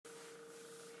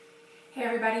Hey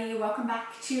everybody, welcome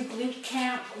back to Glute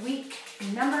Camp week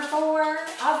number 4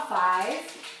 of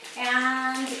 5.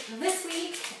 And this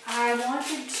week I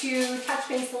wanted to touch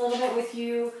base a little bit with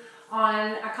you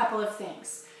on a couple of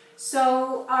things.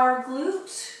 So our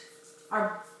glute,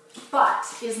 our butt,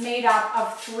 is made up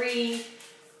of 3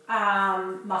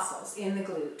 muscles in the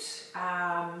glute.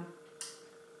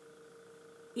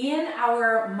 In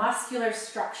our muscular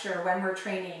structure when we're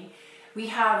training, we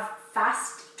have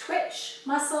fast twitch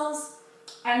muscles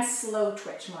and slow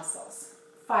twitch muscles,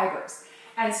 fibers.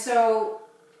 And so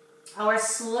our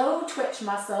slow twitch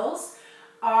muscles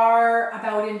are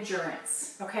about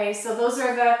endurance, okay? So those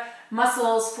are the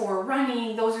muscles for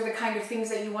running. Those are the kind of things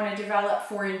that you want to develop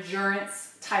for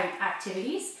endurance type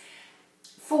activities.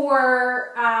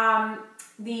 For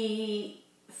the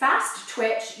fast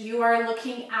twitch, you are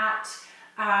looking at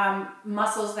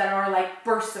muscles that are like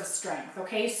bursts of strength,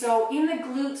 okay? So in the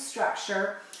glute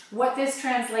structure, what this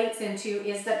translates into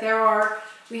is that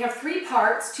we have 3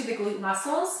 parts to the glute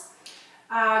muscles.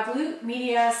 Glute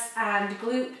medius and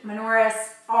glute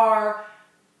minoris are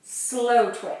slow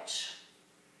twitch.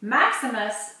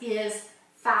 Maximus is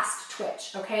fast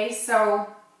twitch, okay?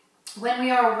 So when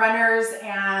we are runners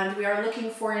and we are looking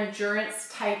for endurance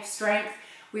type strength,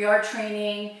 we are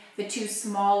training the 2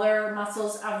 smaller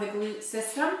muscles of the glute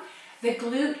system. The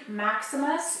glute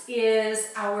maximus is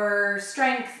our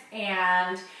strength,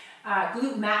 and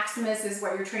glute maximus is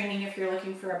what you're training if you're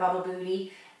looking for a bubble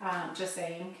booty. Just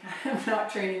saying, I'm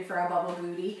not training for a bubble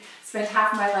booty. Spent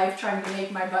half my life trying to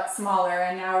make my butt smaller,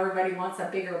 and now everybody wants a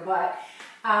bigger butt.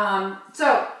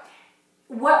 So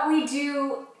what we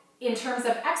do in terms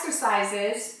of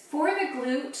exercises for the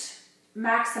glute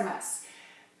maximus,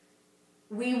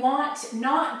 we want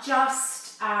not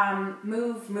just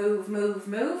move.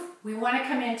 We want to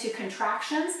come into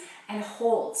contractions and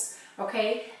holds,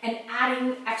 okay? And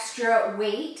adding extra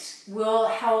weight will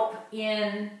help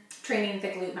in training the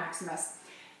glute maximus.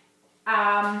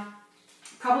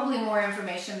 Probably more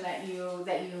information than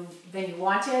you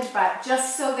wanted, but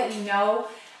just so that you know,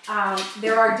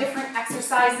 there are different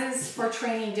exercises for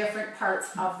training different parts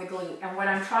of the glute. And what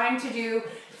I'm trying to do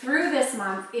through this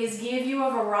month is give you a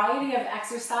variety of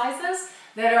exercises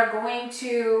that are going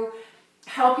to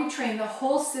help you train the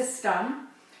whole system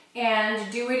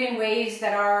and do it in ways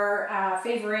that are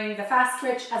favoring the fast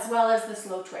twitch as well as the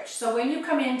slow twitch. So when you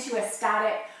come into a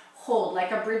static hold,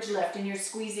 like a bridge lift, and you're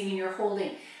squeezing and you're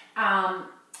holding,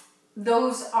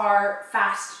 those are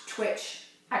fast twitch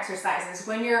exercises.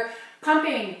 When you're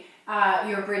pumping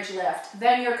your bridge lift,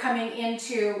 then you're coming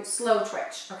into slow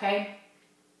twitch, okay?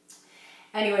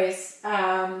 Anyways,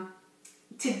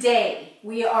 today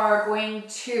we are going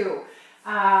to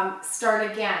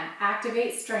start again.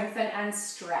 Activate, strengthen, and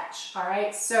stretch. All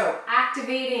right, so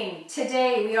activating.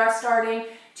 Today we are starting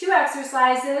 2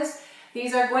 exercises.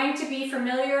 These are going to be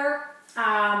familiar,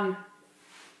 and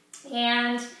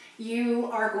you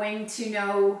are going to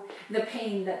know the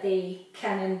pain that they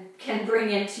can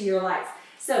bring into your life.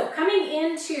 So coming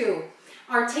into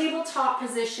our tabletop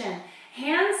position,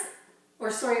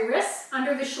 wrists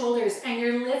under the shoulders, and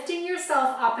you're lifting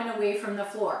yourself up and away from the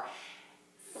floor.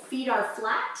 Feet are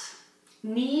flat,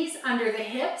 knees under the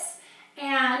hips,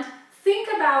 and think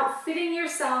about fitting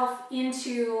yourself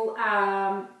into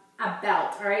a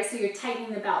belt, all right? So you're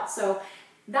tightening the belt. So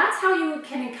that's how you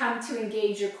can come to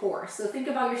engage your core. So think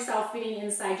about yourself fitting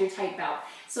inside your tight belt.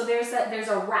 So there's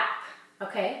a wrap,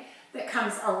 okay, that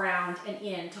comes around and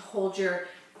in to hold your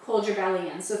belly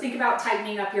in. So think about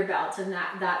tightening up your belt, and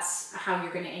that's how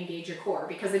you're going to engage your core,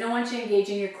 because I don't want you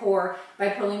engaging your core by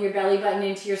pulling your belly button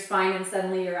into your spine and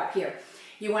suddenly you're up here.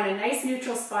 You want a nice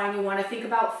neutral spine. You want to think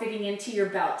about fitting into your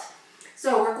belt.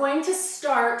 So we're going to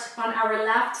start on our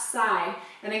left side,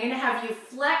 and I'm going to have you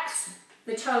flex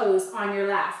the toes on your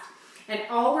left. And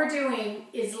all we're doing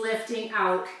is lifting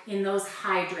out in those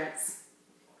hydrants.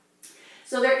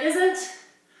 So there isn't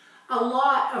a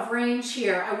lot of range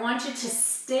here. I want you to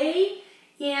stay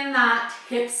in that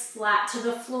hips flat to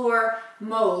the floor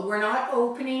mode. We're not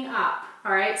opening up,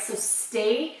 all right? So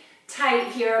stay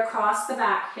tight here across the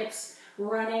back, hips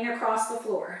running across the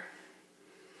floor.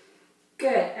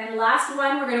 Good, and last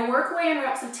one, we're gonna work away in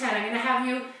reps of 10. I'm gonna have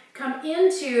you come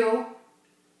into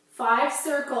 5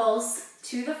 circles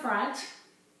to the front,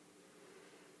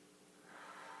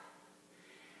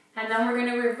 and then we're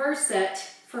gonna reverse it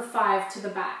for 5 to the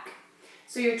back.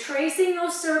 So you're tracing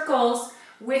those circles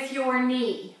with your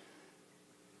knee.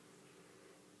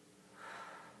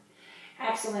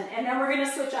 Excellent. And then we're going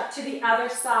to switch up to the other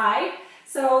side.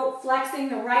 So flexing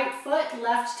the right foot,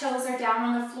 left toes are down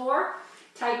on the floor.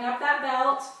 Tighten up that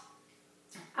belt,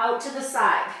 out to the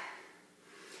side.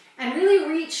 And really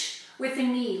reach with the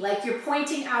knee. like you're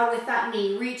pointing out with that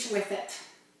knee. Reach with it.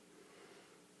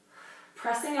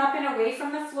 Pressing up and away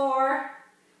from the floor.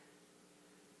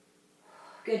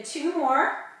 Good, 2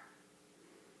 more.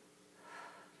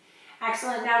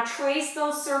 Excellent, now trace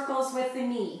those circles with the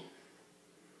knee.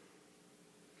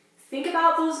 Think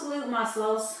about those glute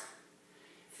muscles.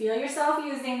 Feel yourself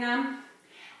using them.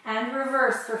 And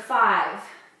reverse for 5.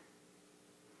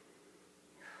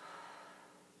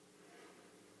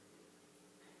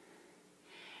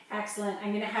 Excellent,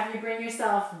 I'm gonna have you bring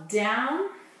yourself down.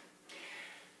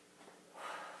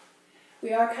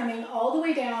 We are coming all the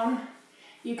way down.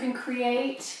 You can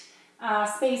create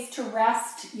space to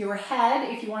rest your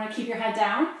head if you want to keep your head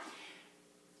down.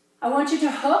 I want you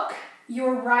to hook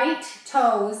your right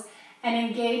toes and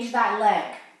engage that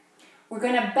leg. We're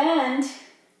going to bend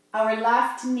our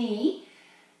left knee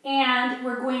and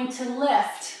we're going to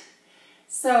lift.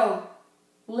 So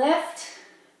lift,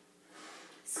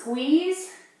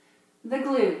 squeeze the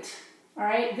glute. All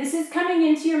right, this is coming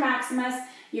into your maximus.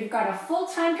 You've got a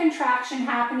full-time contraction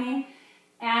happening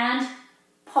and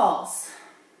pulse.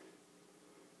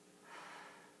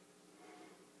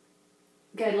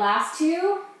 Good, last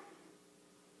 2.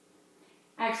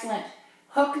 Excellent.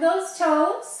 Hook those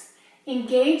toes,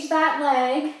 engage that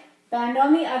leg, bend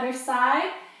on the other side,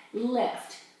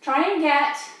 lift. Try and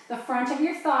get the front of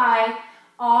your thigh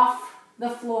off the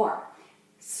floor.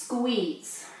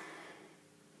 Squeeze.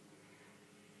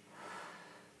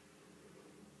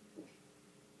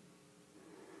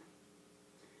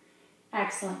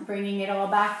 Excellent, bringing it all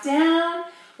back down.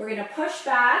 We're gonna push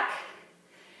back.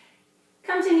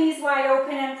 Come to knees wide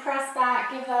open and press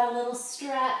back. Give that a little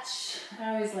stretch.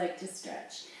 I always like to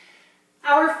stretch.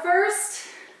 Our first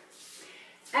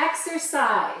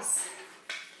exercise.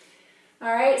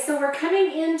 All right, so we're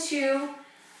coming into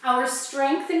our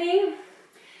strengthening.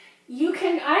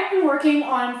 I've been working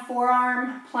on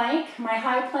forearm plank. My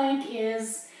high plank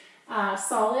is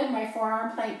solid. My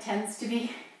forearm plank tends to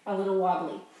be a little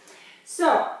wobbly.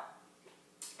 So,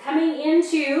 coming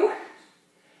into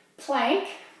plank,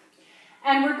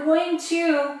 and we're going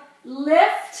to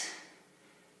lift,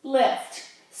 lift.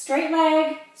 Straight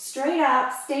leg, straight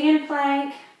up, stay in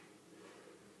plank.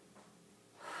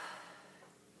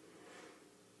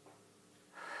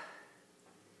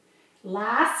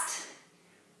 Last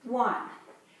 1.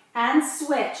 And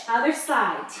switch, other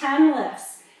side, 10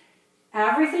 lifts.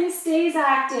 Everything stays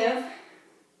active.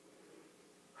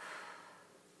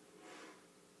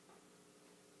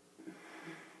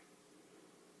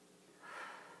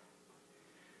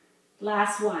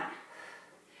 Last 1.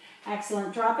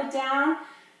 Excellent. Drop it down,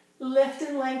 lift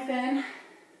and lengthen.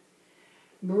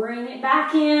 Bring it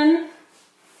back in.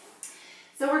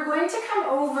 So we're going to come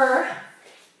over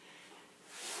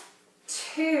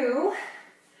to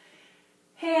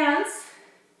hands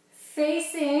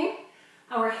facing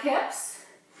our hips.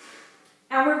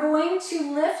 And we're going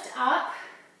to lift up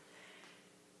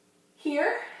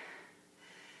here.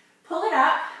 Pull it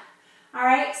up. All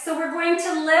right, so we're going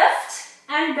to lift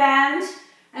and bend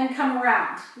and come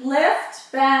around. Lift,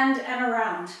 bend, and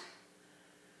around.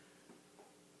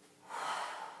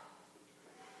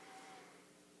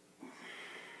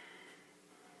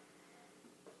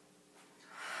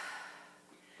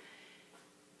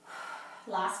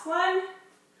 Last one.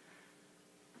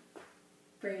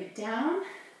 Bring it down.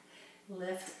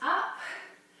 Lift up.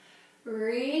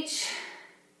 Reach.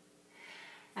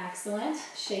 Excellent.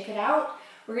 Shake it out.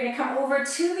 We're going to come over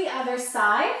to the other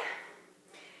side.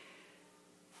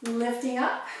 Lifting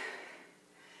up,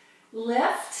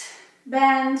 lift,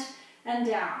 bend, and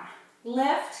down.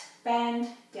 Lift, bend,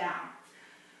 down.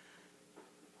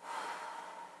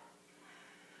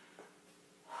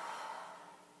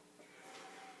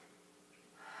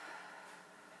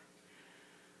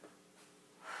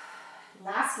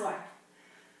 Last one.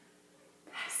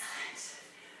 Excellent.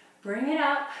 Bring it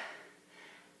up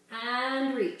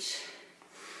and reach.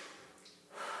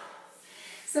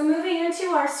 So moving into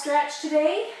our stretch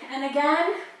today, and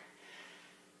again,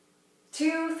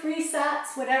 2, 3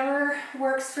 sets, whatever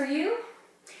works for you.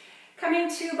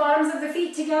 Coming to bottoms of the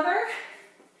feet together.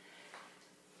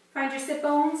 Find your sit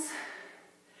bones.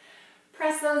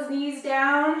 Press those knees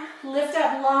down. Lift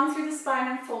up long through the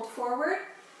spine and fold forward.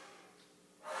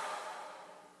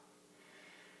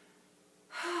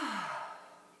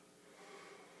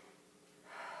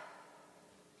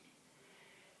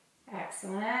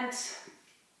 Excellent.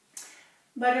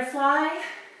 Butterfly.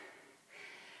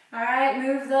 All right,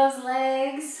 move those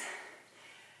legs.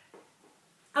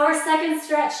 Our second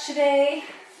stretch today,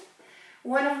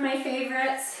 one of my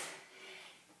favorites,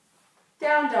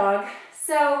 down dog.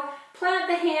 So plant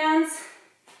the hands,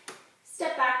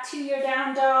 step back to your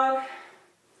down dog,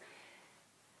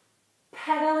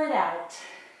 pedal it out.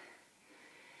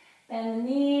 Bend the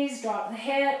knees, drop the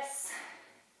hips.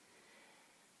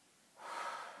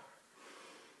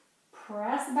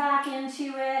 Press back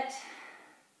into it.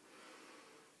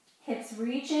 Hips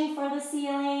reaching for the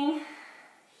ceiling.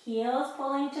 Heels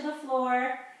pulling to the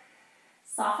floor.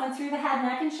 Soften through the head,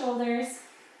 neck, and shoulders.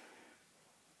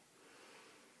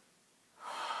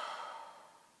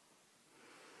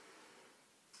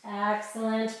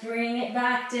 Excellent. Bring it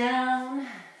back down.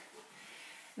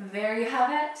 There you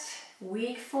have it.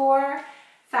 Week 4,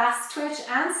 fast twitch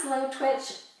and slow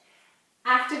twitch,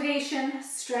 activation,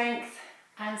 strength,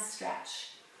 and stretch.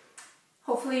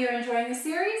 Hopefully you're enjoying the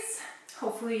series.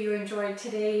 Hopefully you enjoyed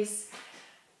today's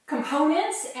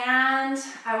components, and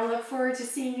I will look forward to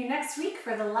seeing you next week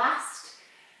for the last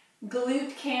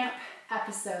glute camp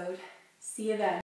episode. See you then.